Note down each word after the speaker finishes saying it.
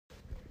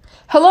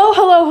Hello,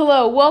 hello,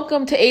 hello.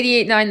 Welcome to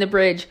 88.9 The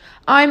Bridge.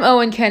 I'm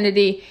Owen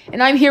Kennedy,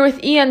 and I'm here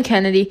with Ian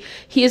Kennedy.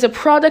 He is a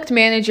product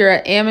manager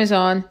at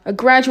Amazon, a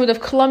graduate of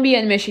Columbia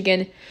and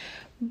Michigan,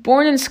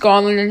 born in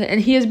Scotland,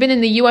 and he has been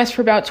in the U.S.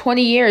 for about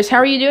 20 years. How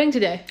are you doing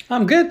today?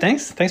 I'm good,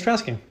 thanks. Thanks for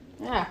asking.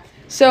 Yeah.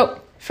 So,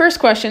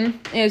 first question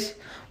is,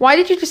 why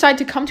did you decide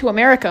to come to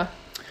America?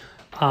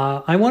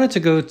 I wanted to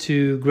go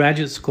to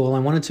graduate school. I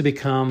wanted to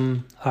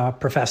become a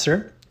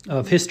professor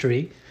of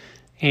history,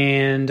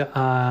 and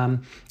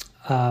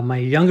my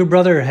younger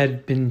brother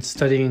had been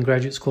studying in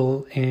graduate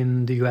school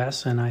in the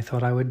U.S., and I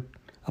thought I would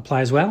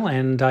apply as well.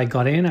 And I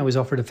got in. I was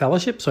offered a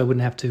fellowship, so I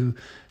wouldn't have to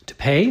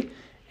pay,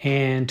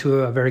 and to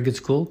a very good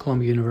school,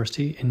 Columbia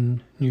University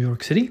in New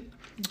York City.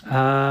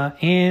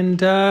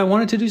 And I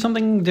wanted to do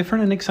something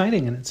different and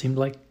exciting, and it seemed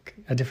like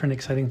a different,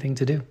 exciting thing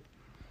to do.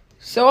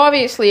 So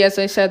obviously, as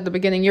I said at the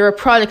beginning, you're a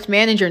product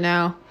manager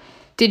now.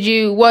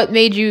 What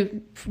made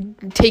you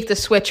take the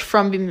switch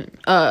from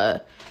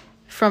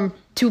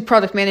to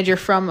product manager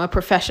from a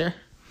professor?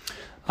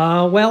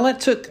 Well, it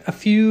took a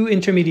few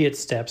intermediate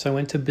steps. I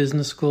went to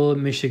business school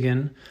in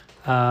Michigan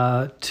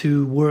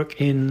to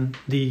work in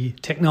the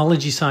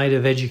technology side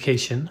of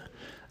education.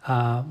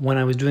 When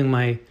I was doing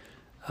my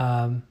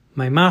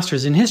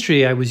master's in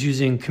history, I was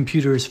using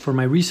computers for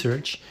my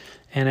research,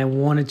 and I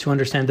wanted to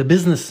understand the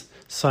business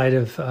side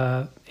of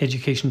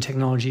education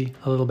technology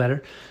a little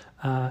better.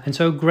 And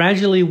so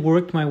gradually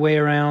worked my way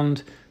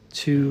around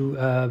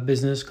to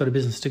business, got a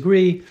business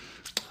degree.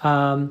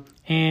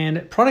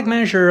 And product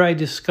manager, I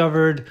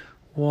discovered,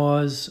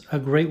 was a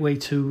great way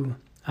to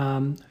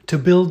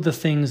build the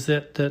things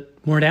that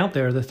weren't out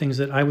there, the things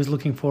that I was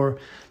looking for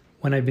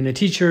when I'd been a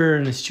teacher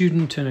and a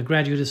student and a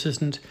graduate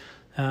assistant.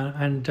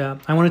 And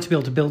I wanted to be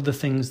able to build the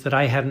things that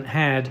I hadn't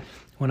had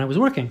when I was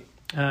working,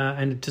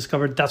 and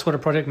discovered that's what a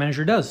product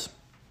manager does.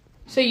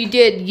 So you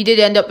did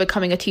end up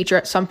becoming a teacher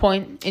at some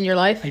point in your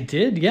life? I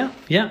did, yeah.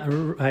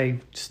 I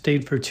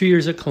stayed for 2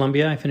 years at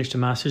Columbia. I finished a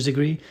master's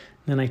degree.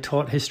 Then I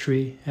taught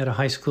history at a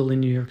high school in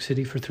New York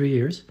City for 3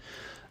 years.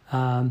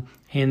 And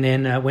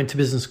then went to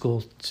business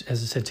school,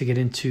 as I said, to get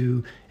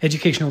into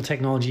educational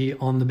technology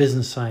on the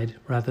business side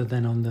rather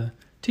than on the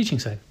teaching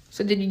side.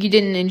 So you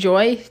didn't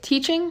enjoy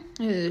teaching?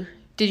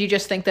 Did you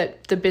just think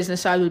that the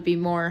business side would be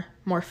more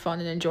fun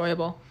and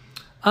enjoyable?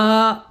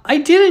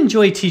 I did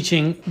enjoy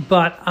teaching,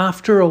 but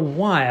after a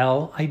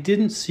while, I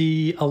didn't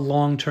see a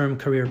long-term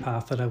career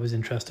path that I was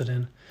interested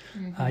in.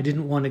 Mm-hmm. I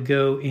didn't want to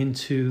go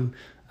into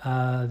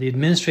the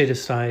administrative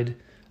side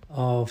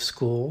of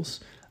schools.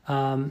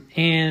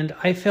 And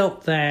I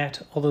felt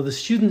that although the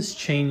students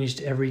changed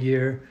every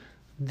year,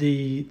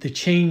 the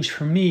change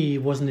for me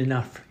wasn't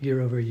enough year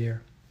over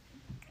year.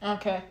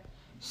 Okay.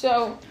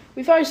 So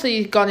we've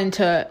obviously gone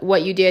into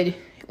what you did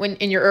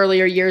in your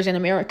earlier years in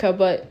America,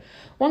 but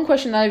one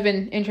question that I've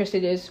been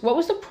interested in is, what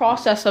was the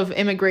process of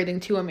immigrating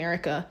to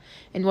America?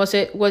 And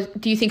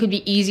do you think it would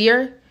be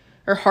easier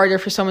or harder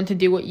for someone to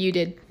do what you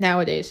did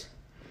nowadays?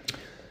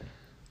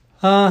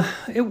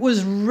 It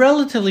was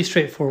relatively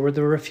straightforward.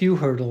 There were a few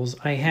hurdles.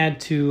 I had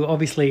to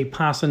obviously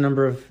pass a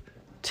number of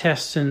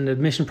tests and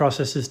admission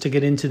processes to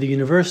get into the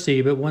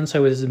university, but once I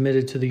was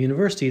admitted to the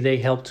university, they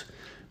helped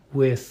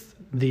with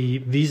the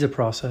visa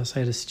process. I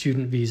had a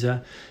student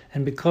visa,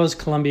 and because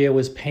Columbia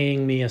was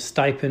paying me a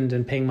stipend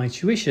and paying my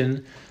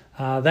tuition,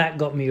 that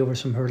got me over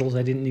some hurdles.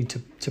 I didn't need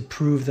to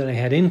prove that I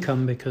had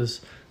income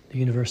because the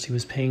university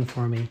was paying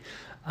for me.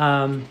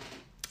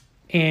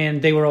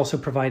 And they were also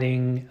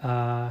providing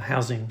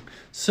housing.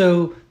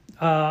 So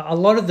a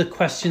lot of the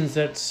questions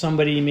that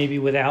somebody maybe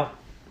without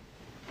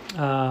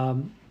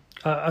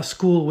a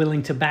school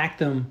willing to back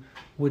them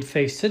would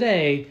face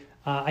today,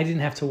 I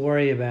didn't have to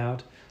worry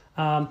about.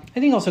 I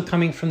think also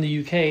coming from the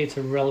UK, it's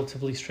a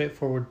relatively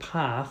straightforward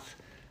path.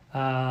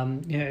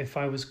 If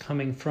I was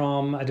coming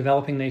from a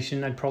developing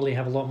nation, I'd probably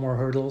have a lot more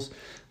hurdles.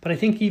 But I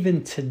think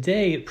even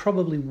today, it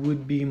probably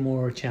would be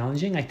more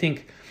challenging. I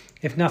think,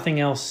 if nothing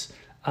else,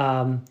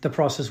 the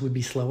process would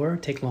be slower,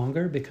 take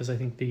longer, because I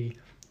think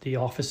the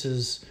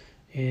offices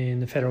in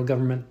the federal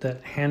government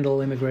that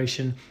handle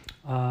immigration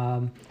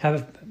have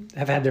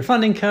had their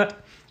funding cut.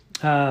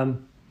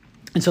 And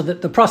so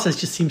the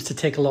process just seems to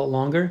take a lot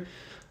longer.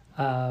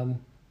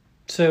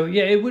 So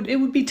yeah, it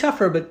would be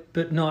tougher,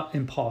 but not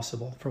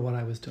impossible for what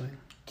I was doing.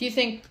 Do you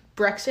think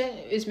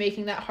Brexit is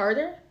making that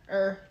harder,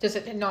 or does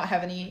it not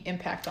have any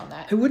impact on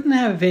that? It wouldn't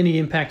have any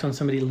impact on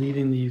somebody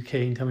leaving the UK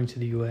and coming to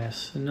the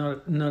US.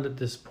 Not at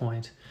this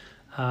point.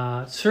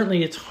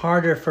 Certainly, it's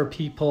harder for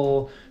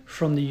people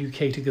from the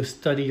UK to go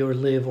study or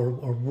live or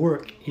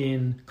work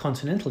in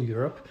continental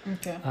Europe.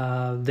 Okay.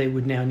 They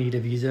would now need a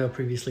visa.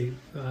 Previously,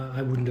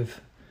 I wouldn't have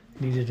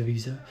needed a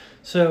visa.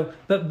 So,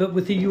 but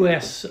with the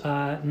US,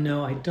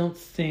 no, I don't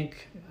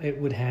think it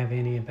would have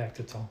any impact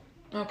at all.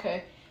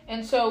 Okay.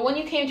 And so when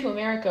you came to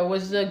America,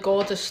 was the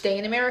goal to stay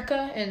in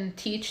America and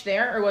teach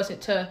there, or was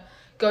it to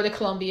go to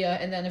Columbia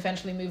and then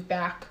eventually move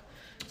back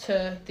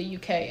to the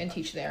UK and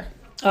teach there?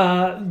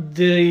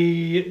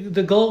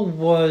 The goal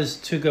was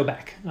to go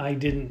back. I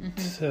didn't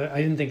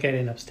think I'd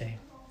end up staying.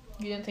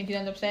 You didn't think you'd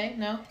end up staying?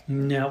 No?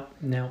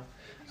 No.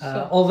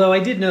 Although I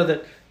did know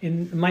that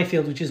in my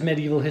field, which is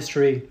medieval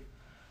history,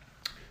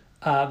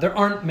 there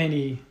aren't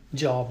many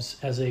jobs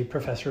as a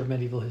professor of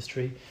medieval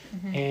history.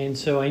 And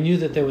so I knew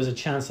that there was a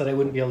chance that I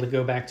wouldn't be able to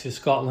go back to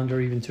Scotland or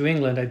even to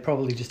England. I'd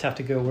probably just have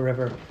to go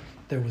wherever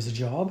there was a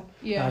job.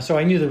 Yeah. So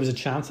I knew there was a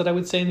chance that I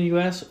would stay in the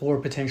US or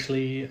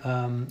potentially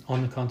on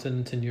the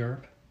continent in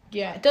Europe.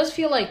 Yeah, it does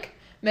feel like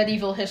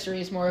medieval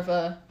history is more of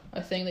a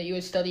thing that you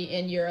would study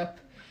in Europe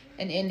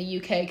and in the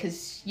UK,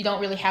 because you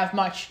don't really have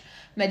much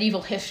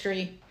medieval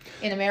history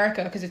in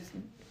America because it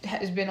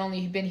has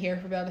only been here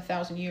for about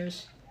 1,000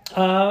 years.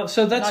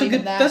 So that's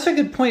a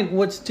good point.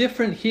 What's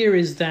different here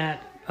is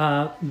that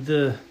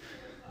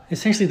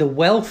essentially the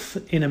wealth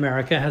in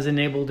America has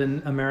enabled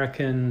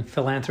American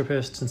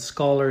philanthropists and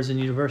scholars and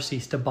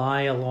universities to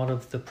buy a lot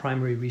of the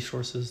primary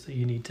resources that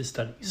you need to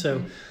study.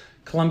 So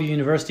Columbia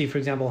University, for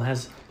example,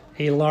 has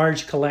a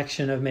large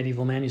collection of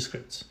medieval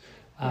manuscripts.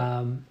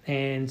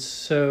 And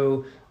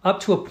so up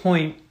to a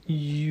point,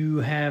 you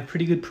have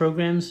pretty good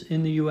programs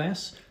in the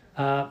US.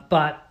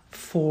 But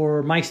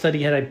for my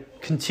study, had I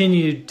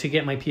continued to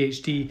get my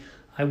PhD,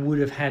 I would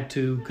have had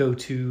to go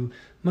to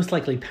most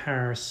likely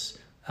Paris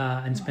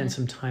and spend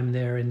some time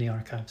there in the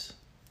archives.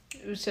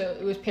 So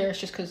it was Paris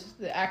just because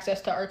the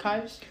access to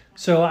archives?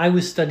 So I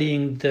was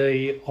studying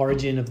the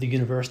origin of the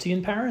university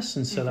in Paris,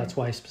 and so that's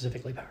why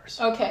specifically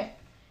Paris. Okay.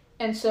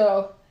 And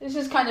so this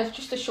is kind of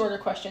just a shorter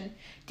question.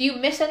 Do you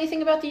miss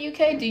anything about the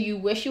UK? Do you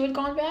wish you had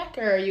gone back,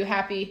 or are you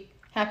happy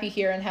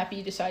here and happy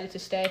you decided to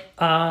stay?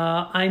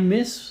 I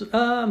miss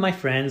my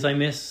friends. I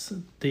miss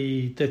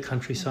the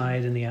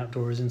countryside and the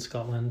outdoors in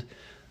Scotland.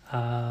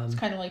 It's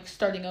kind of like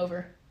starting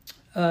over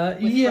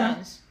with yeah.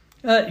 friends.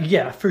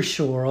 Yeah, for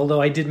sure.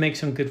 Although I did make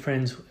some good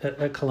friends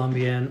at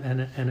Columbia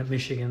and at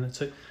Michigan.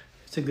 It's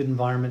a good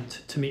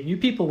environment to meet new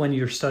people when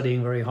you're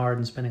studying very hard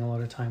and spending a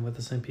lot of time with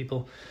the same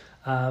people.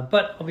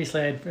 But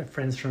obviously I had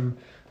friends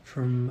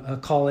from a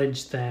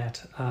college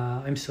that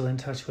I'm still in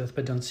touch with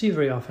but don't see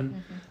very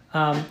often.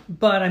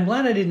 But I'm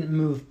glad I didn't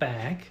move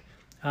back.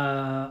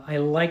 I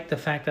like the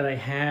fact that I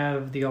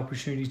have the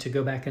opportunity to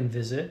go back and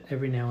visit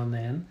every now and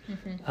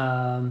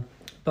then.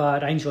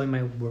 But I enjoy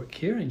my work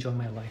here. I enjoy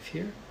my life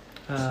here.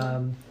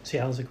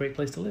 Seattle's a great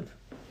place to live.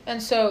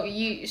 And so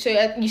you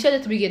said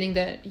at the beginning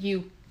that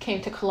you came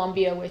to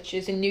Columbia, which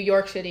is in New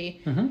York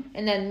City,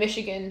 and then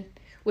Michigan,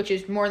 which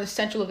is more in the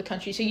central of the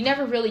country. So you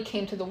never really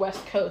came to the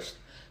West Coast.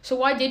 So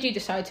why did you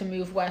decide to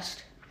move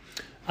west?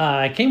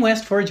 I came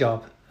west for a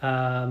job.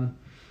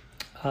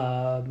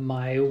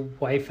 My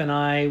wife and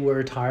I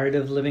were tired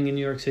of living in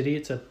New York City.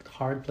 It's a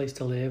hard place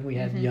to live. We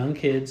had young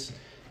kids,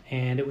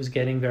 and it was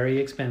getting very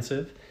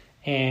expensive.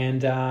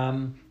 And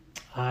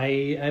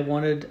I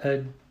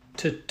wanted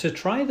to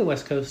try the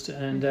West Coast,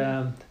 and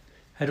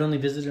I'd only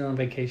visited on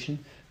vacation,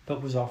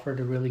 but was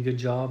offered a really good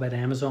job at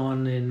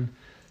Amazon in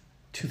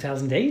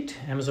 2008.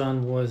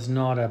 Amazon was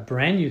not a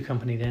brand new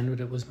company then, but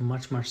it was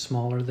much, much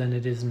smaller than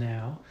it is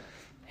now.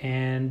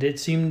 And it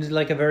seemed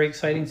like a very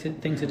exciting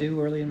thing to do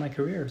early in my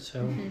career.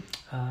 So,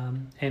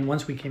 and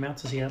once we came out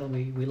to Seattle,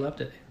 we loved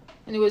it.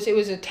 And it was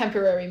a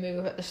temporary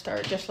move at the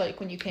start, just like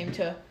when you came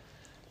to.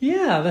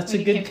 Yeah, that's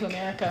came to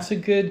America. That's a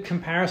good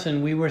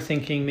comparison. We were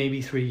thinking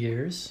maybe 3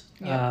 years,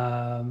 but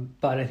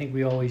I think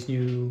we always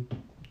knew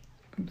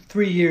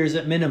 3 years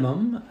at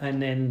minimum,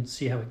 and then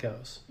see how it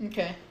goes.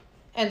 Okay,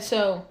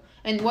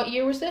 and what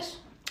year was this?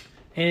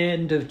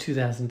 End of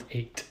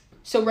 2008.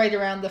 So right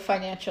around the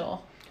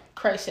financial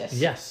crisis.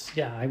 Yes,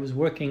 yeah. I was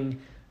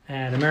working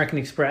at American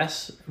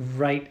Express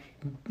right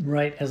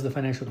as the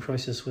financial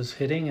crisis was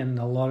hitting, and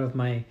a lot of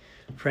my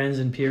friends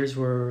and peers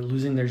were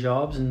losing their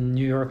jobs, and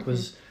New York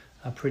was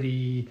a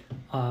pretty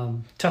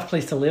tough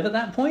place to live at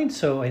that point.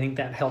 So I think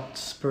that helped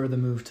spur the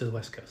move to the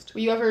West Coast.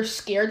 Were you ever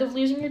scared of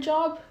losing your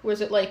job?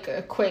 Was it like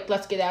a quick,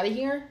 let's get out of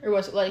here? Or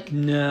was it like,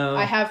 no,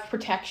 I have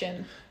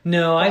protection?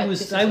 No, I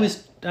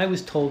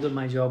was told that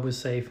my job was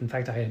safe. In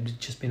fact, I had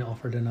just been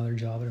offered another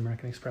job at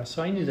American Express.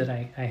 So I knew that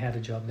I had a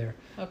job there.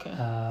 Okay.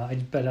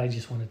 But I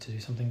just wanted to do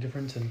something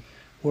different and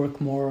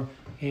work more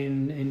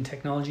in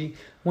technology.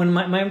 When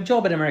my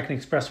job at American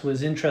Express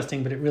was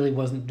interesting, but it really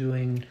wasn't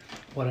doing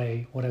what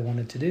I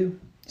wanted to do.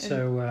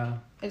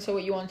 And so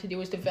what you wanted to do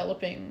was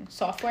developing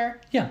software?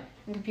 Yeah.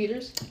 And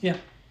computers? Yeah.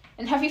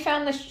 And have you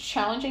found this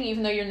challenging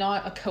even though you're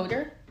not a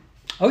coder?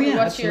 Oh yeah,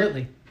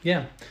 absolutely.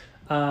 Yeah.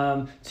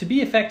 To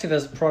be effective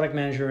as a product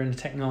manager in a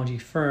technology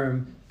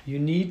firm, you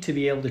need to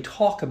be able to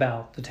talk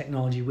about the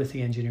technology with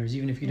the engineers,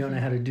 even if you don't know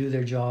how to do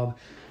their job.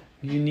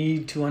 You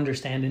need to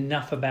understand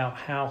enough about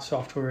how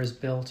software is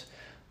built,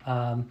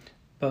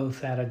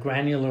 both at a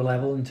granular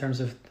level in terms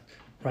of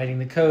writing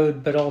the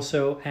code, but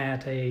also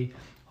at a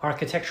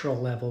architectural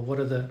level. What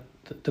are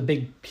the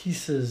big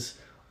pieces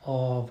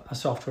of a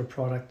software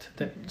product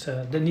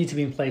that need to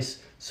be in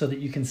place so that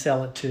you can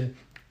sell it to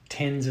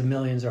tens of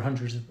millions or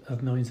hundreds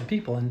of millions of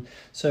people? And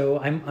so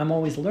I'm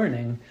always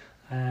learning,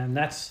 and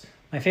that's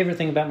my favorite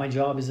thing about my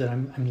job, is that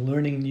I'm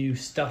learning new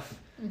stuff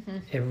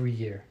every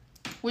year.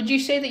 Would you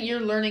say that you're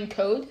learning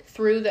code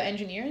through the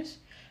engineers?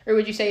 Or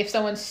would you say if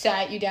someone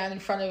sat you down in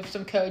front of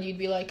some code, you'd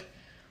be like,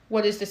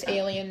 what is this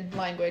alien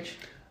language?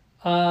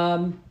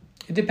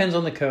 It depends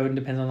on the code and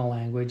depends on the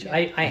language.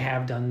 Yeah. I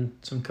have done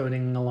some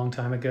coding a long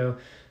time ago.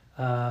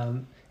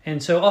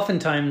 And so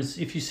oftentimes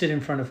if you sit in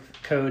front of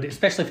code,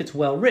 especially if it's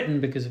well written,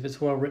 because if it's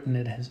well written,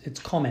 it's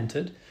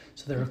commented.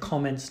 So there are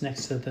comments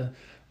next to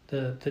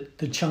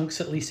the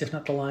chunks, at least, if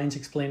not the lines,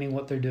 explaining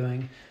what they're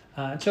doing.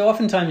 So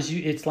oftentimes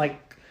it's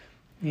like,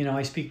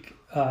 I speak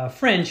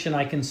French and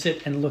I can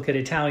sit and look at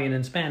Italian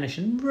and Spanish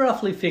and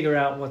roughly figure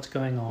out what's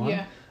going on.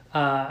 Yeah.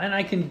 And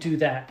I can do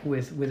that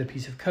with a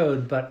piece of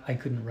code, but I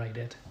couldn't write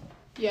it.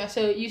 Yeah.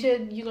 So you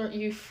said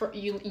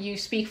you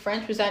speak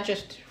French. Was that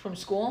just from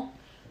school,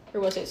 or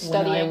was it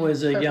studying? When I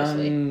was a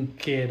purposely? young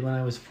kid, when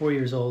I was 4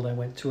 years old, I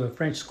went to a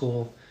French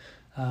school.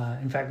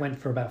 In fact, went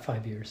for about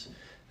 5 years,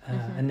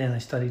 and then I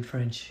studied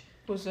French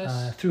Was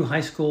this? through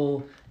high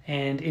school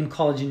and in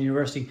college and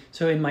university.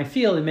 So in my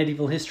field in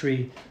medieval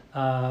history,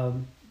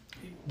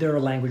 there are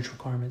language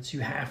requirements.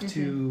 You have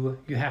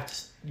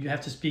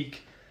to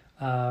speak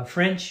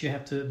French. You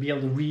have to be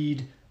able to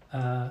read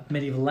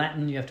medieval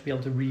Latin. You have to be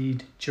able to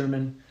read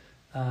German.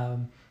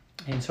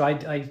 And so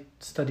I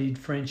studied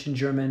French and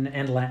German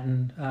and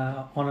Latin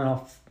on and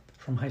off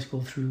from high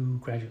school through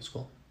graduate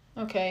school.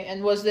 Okay.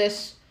 And was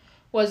this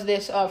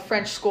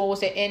French school?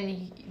 Was it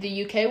in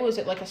the UK? Was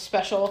it like a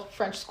special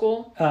French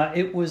school?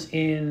 It was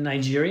in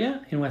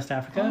Nigeria, in West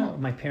Africa. Oh.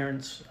 My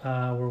parents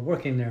were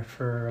working there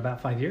for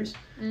about 5 years,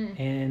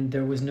 and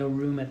there was no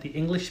room at the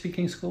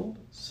English-speaking school.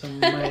 So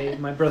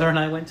my brother and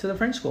I went to the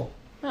French school.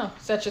 Oh,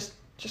 so that just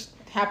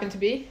happened to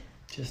be?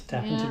 Just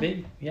happened to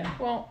be, yeah.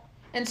 Well,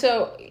 and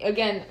so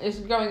again,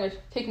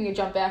 taking a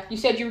jump back. You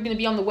said you were going to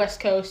be on the West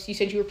Coast. You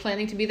said you were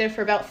planning to be there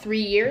for about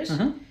 3 years.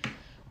 Mm-hmm.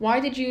 Why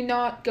did you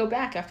not go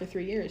back after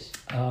 3 years?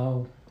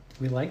 Oh,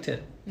 we liked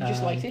it. You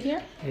just liked it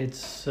here?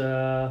 It's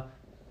a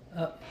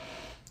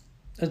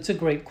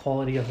great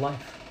quality of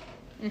life.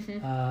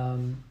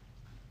 Mm-hmm.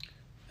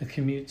 The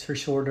commutes are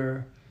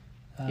shorter.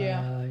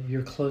 Yeah.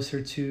 You're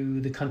closer to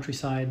the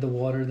countryside, the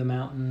water, the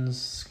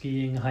mountains,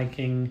 skiing,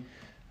 hiking.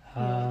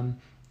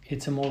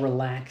 It's a more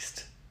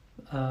relaxed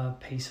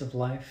pace of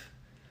life.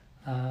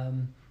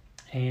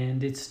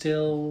 And it's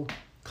still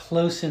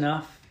close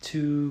enough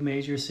to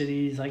major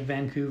cities like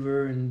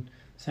Vancouver and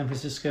San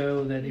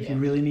Francisco that if you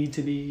really need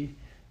to be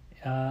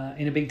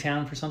in a big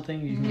town for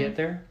something, you can get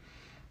there.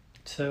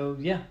 So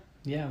we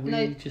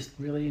just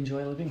really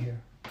enjoy living here.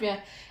 Yeah,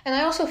 and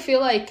I also feel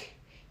like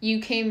you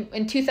came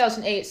in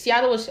 2008.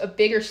 Seattle was a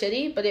bigger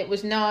city, but it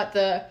was not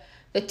the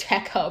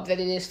tech hub that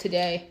it is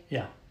today.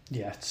 Yeah.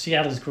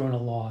 Seattle's grown a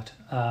lot,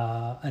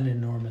 an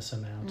enormous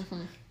amount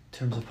in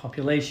terms of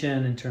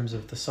population, in terms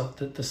of the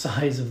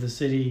size of the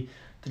city,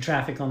 the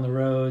traffic on the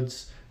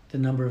roads, the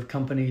number of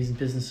companies and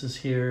businesses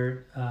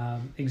here,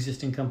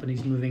 existing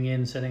companies moving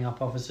in, setting up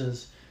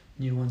offices,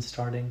 new ones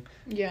starting.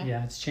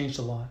 Yeah, it's changed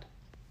a lot.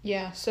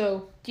 Yeah,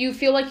 so do you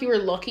feel like you were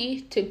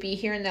lucky to be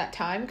here in that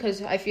time?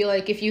 Because I feel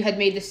like if you had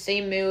made the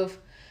same move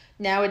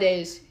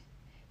nowadays,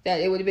 that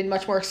it would have been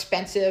much more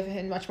expensive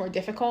and much more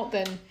difficult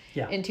than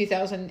in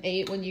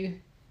 2008 when you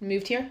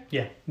moved here?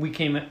 Yeah, we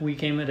came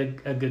at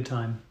a good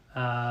time.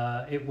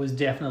 It was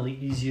definitely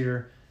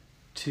easier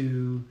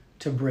to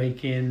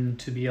break in,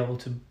 to be able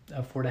to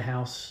afford a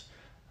house.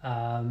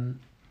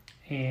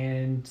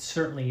 And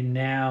certainly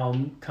now,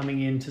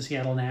 coming into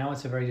Seattle now,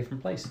 it's a very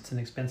different place. It's an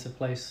expensive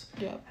place.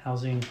 Yeah.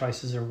 Housing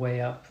prices are way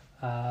up.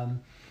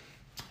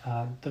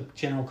 The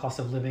general cost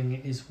of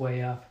living is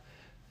way up.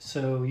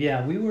 So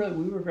yeah, we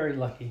were very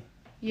lucky.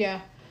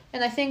 Yeah,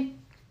 and I think,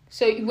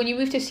 so when you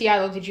moved to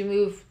Seattle, did you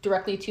move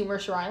directly to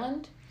Mercer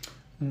Island?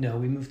 No,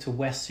 we moved to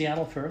West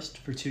Seattle first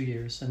for 2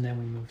 years, and then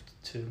we moved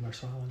to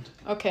Mercer Island.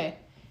 Okay.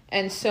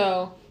 And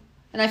so,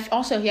 and I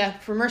also,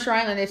 for Mercer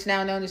Island, it's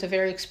now known as a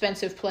very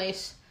expensive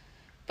place.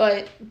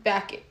 But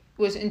back, it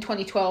was in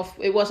 2012,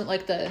 it wasn't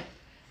like the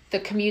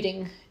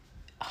commuting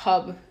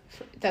hub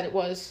that it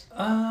was.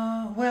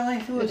 Well, I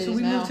thought so.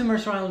 We moved to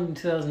Mercer Island in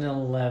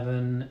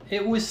 2011.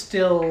 It was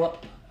still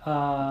a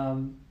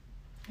hub,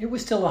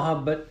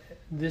 but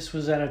this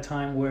was at a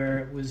time where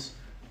it was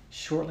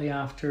shortly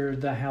after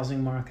the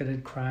housing market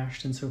had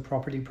crashed, and so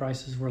property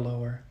prices were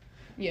lower.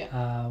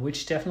 Yeah.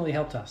 Which definitely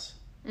helped us.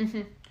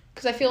 Mm-hmm.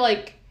 Because I feel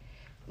like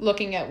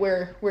looking at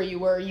where you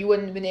were, you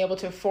wouldn't have been able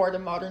to afford a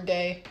modern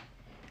day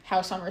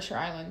house on Mercer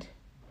Island.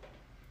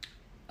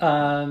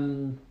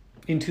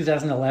 In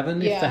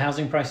 2011, if the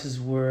housing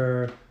prices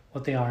were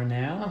what they are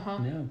now,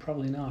 no,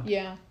 probably not.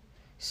 Yeah.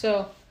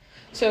 So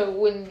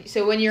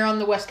when you're on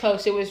the West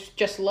Coast, it was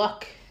just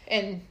luck,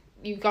 and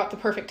you got the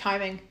perfect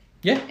timing.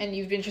 Yeah. And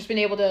you've just been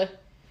able to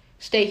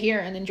stay here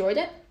and enjoyed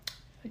it.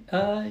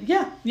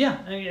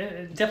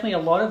 Definitely a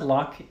lot of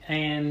luck,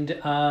 and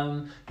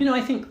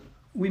I think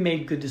we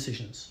made good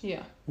decisions.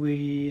 Yeah.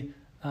 We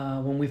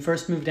when we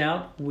first moved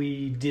out,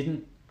 we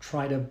didn't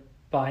try to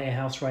buy a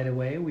house right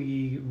away.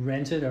 We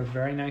rented a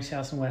very nice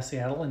house in West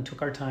Seattle and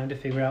took our time to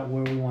figure out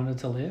where we wanted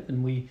to live,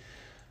 and we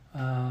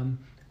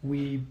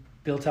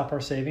built up our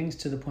savings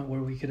to the point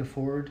where we could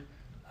afford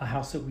a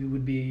house that we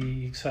would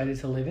be excited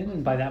to live in,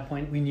 and by that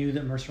point we knew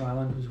that Mercer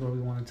Island was where we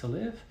wanted to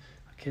live.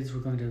 Our kids were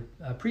going to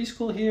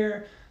preschool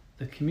here.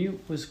 The commute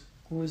was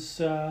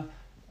was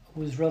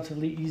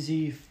relatively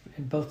easy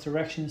in both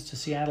directions, to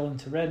Seattle and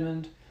to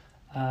Redmond.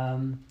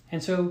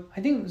 And so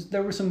I think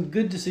there were some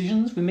good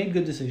decisions. We made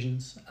good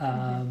decisions.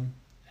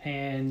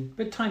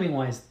 But timing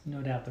wise,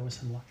 no doubt there was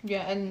some luck.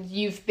 Yeah, and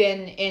you've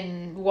been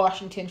in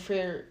Washington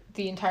for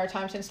the entire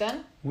time since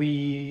then?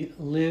 We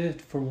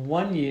lived for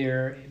 1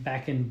 year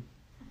back in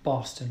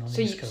Boston on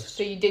the East Coast.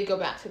 So you did go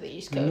back to the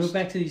East Coast? We moved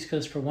back to the East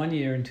Coast for 1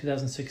 year in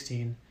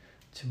 2016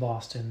 to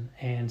Boston,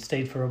 and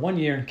stayed for 1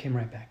 year and came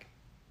right back.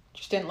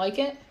 Just didn't like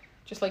it?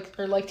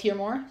 Liked here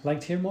more?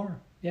 Liked here more,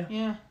 yeah.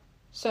 Yeah.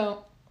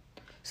 So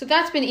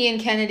that's been Ian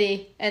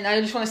Kennedy, and I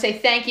just want to say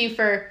thank you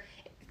for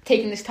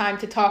taking this time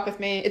to talk with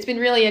me. It's been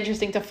really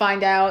interesting to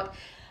find out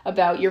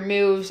about your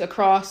moves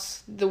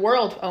across the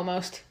world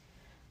almost.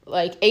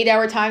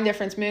 8-hour time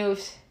difference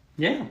moves.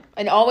 Yeah.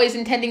 And always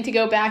intending to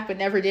go back, but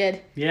never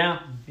did. Yeah.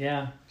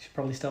 Should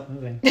probably stop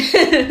moving.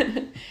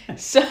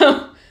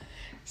 So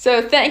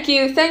thank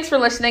you. Thanks for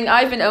listening.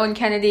 I've been Owen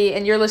Kennedy,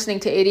 and you're listening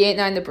to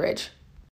 88.9 The Bridge.